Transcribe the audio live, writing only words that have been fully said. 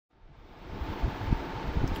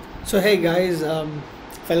So hey guys,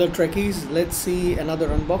 fellow Trekkies, let's see another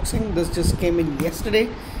unboxing. This just came in yesterday,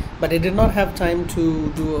 but I did not have time to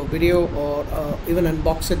do a video or even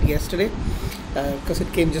unbox it yesterday because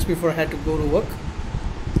it came just before I had to go to work.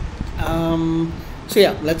 So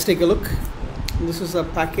yeah, let's take a look. This is a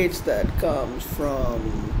package that comes from,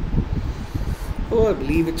 I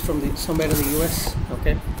believe it's from somewhere in the US.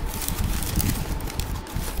 Okay,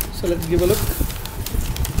 so let's give a look.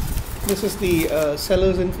 This is the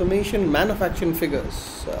seller's information, manufacturing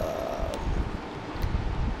figures.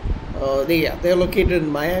 They're located in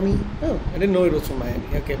Miami. Oh, I didn't know it was from Miami.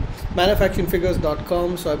 Okay,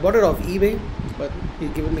 manufacturingfigures.com. So I bought it off eBay, but he's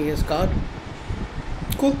given me his card.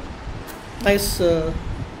 Cool, nice,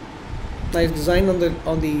 nice design on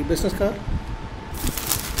the business card.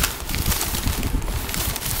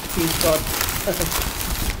 He's got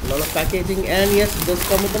a lot of packaging, and yes, it does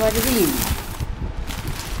come with the magazine.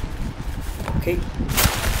 Okay,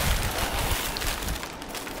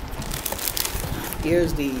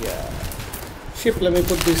 here's the ship. Let me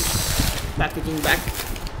put this packaging back.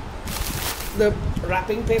 The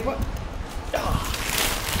wrapping paper.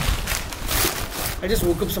 I just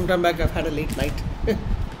woke up some time back. I've had a late night.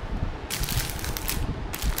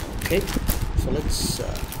 Okay, so let's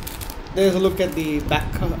there's a look at the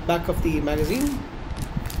back of the magazine.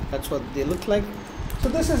 That's what they look like. So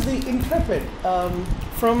this is the Intrepid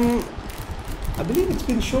from, I believe it's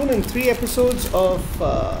been shown in 3 episodes of,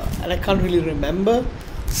 and I can't really remember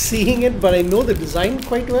seeing it, but I know the design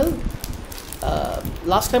quite well.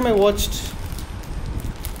 Last time I watched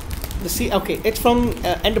okay, it's from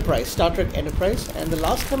Enterprise, Star Trek Enterprise, and the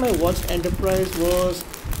last time I watched Enterprise was,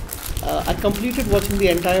 I completed watching the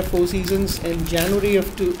entire 4 seasons in January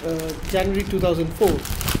 2004.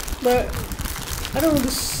 But I don't know,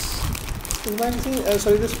 this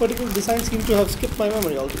particular design seems to have skipped my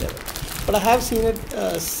memory altogether. But I have seen it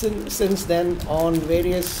since then on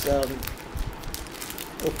various.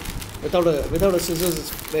 Without a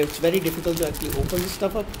scissors, it's very difficult to actually open this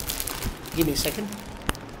stuff up. Give me a second.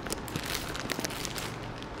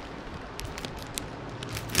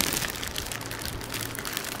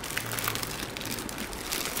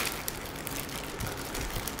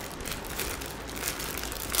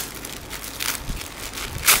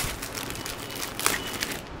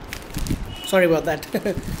 Sorry about that.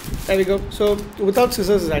 There we go. So without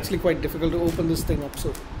scissors, it's actually quite difficult to open this thing up.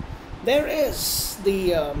 So there is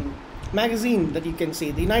the magazine that you can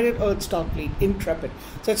see, the United Earth Starfleet Intrepid.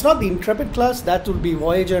 So it's not the Intrepid class, that would be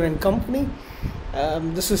Voyager and company.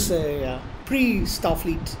 This is a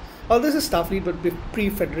pre-Starfleet. Oh, this is Starfleet, but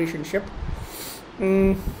pre-Federation ship.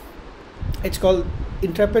 It's called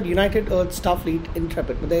Intrepid, United Earth Starfleet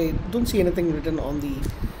Intrepid, but they don't see anything written on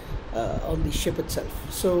the ship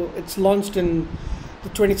itself. So it's launched in the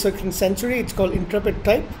 22nd century. It's called Intrepid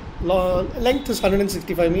type. Length is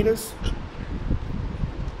 165 meters.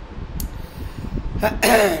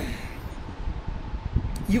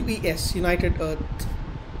 UES, United Earth.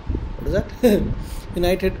 What is that?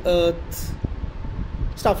 United Earth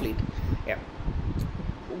Starfleet. Yeah,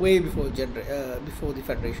 way before before the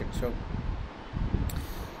Federation. So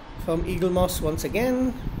from Eagle Moss once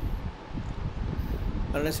again.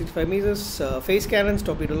 165 meters, phase cannons,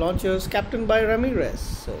 torpedo launchers, captained by Ramirez.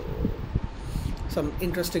 So some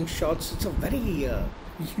interesting shots. It's a very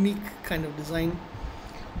unique kind of design.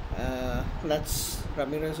 That's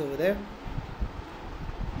Ramirez over there.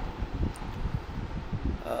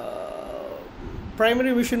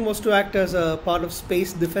 Primary mission was to act as a part of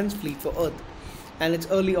space defense fleet for Earth and its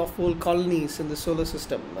early off-world colonies in the solar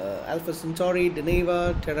system: Alpha Centauri,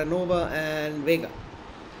 Deneva, Terra Nova, and Vega.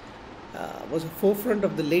 Was a forefront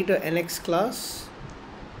of the later NX class.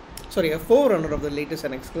 A forerunner of the latest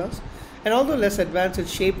NX class. And although less advanced in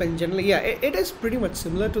shape and generally, it is pretty much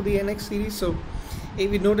similar to the NX series. So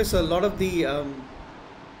if you notice a lot of the,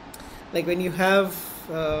 like when you have,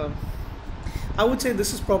 I would say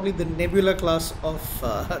this is probably the Nebula class of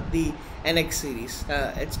the NX series.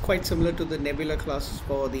 It's quite similar to the Nebula classes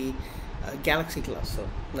for the Galaxy class. So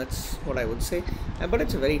that's what I would say. But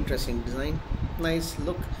it's a very interesting design. Nice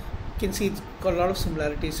look. You can see it's got a lot of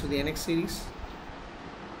similarities to the NX series.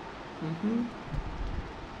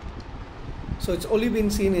 So it's only been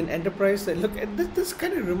seen in Enterprise. Look at this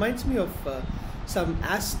kind of reminds me of some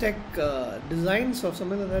Aztec designs or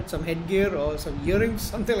something like that, some headgear or some earrings,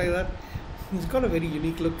 something like that. It's got a very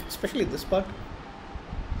unique look, especially this part.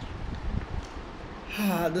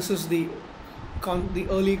 This is the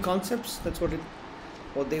early concepts. That's what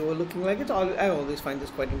they were looking like. I always find this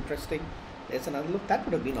quite interesting. There's another look. That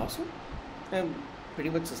would have been awesome. Pretty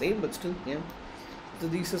much the same, but still, yeah. So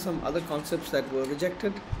these are some other concepts that were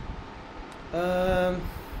rejected.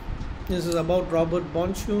 This is about Robert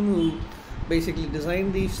Bonchoon, who basically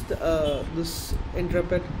designed this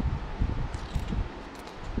Intrepid.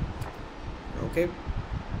 Okay.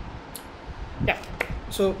 Yeah.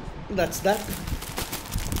 So that's that.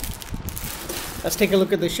 Let's take a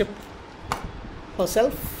look at the ship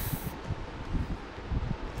herself.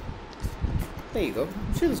 There you go.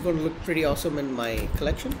 She's going to look pretty awesome in my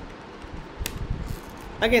collection.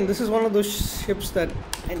 Again, this is one of those ships that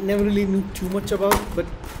I never really knew too much about, but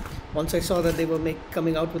once I saw that they were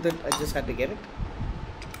coming out with it, I just had to get it.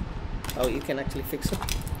 Oh, you can actually fix it.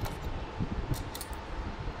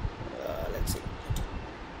 Let's see.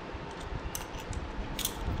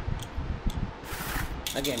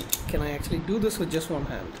 Again, can I actually do this with just one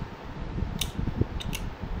hand?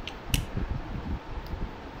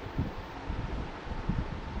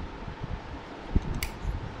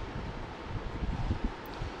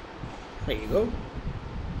 There you go.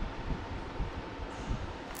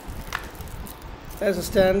 There's a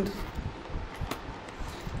stand.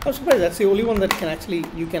 I'm surprised that's the only one that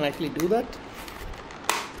you can actually do that.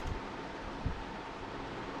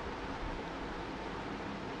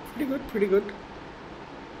 Pretty good, pretty good.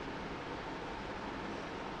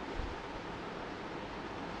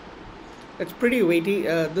 It's pretty weighty.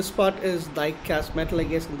 This part is die cast metal, I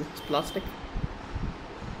guess, and this is plastic.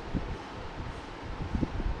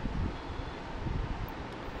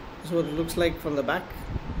 This is what it looks like from the back.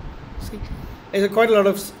 See, there's quite a lot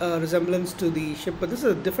of resemblance to the ship, but this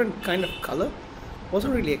is a different kind of color.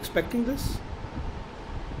 Wasn't really expecting this.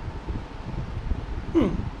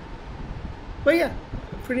 But yeah,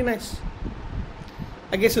 pretty nice.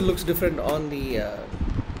 I guess it looks different on the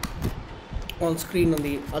on screen on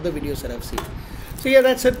the other videos that I've seen. So yeah,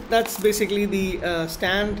 that's it. That's basically the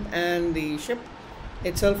stand and the ship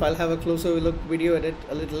itself. I'll have a closer look video at it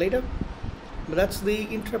a little later. But that's the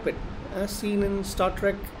Intrepid as seen in Star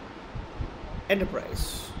Trek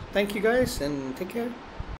Enterprise. Thank you guys and take care.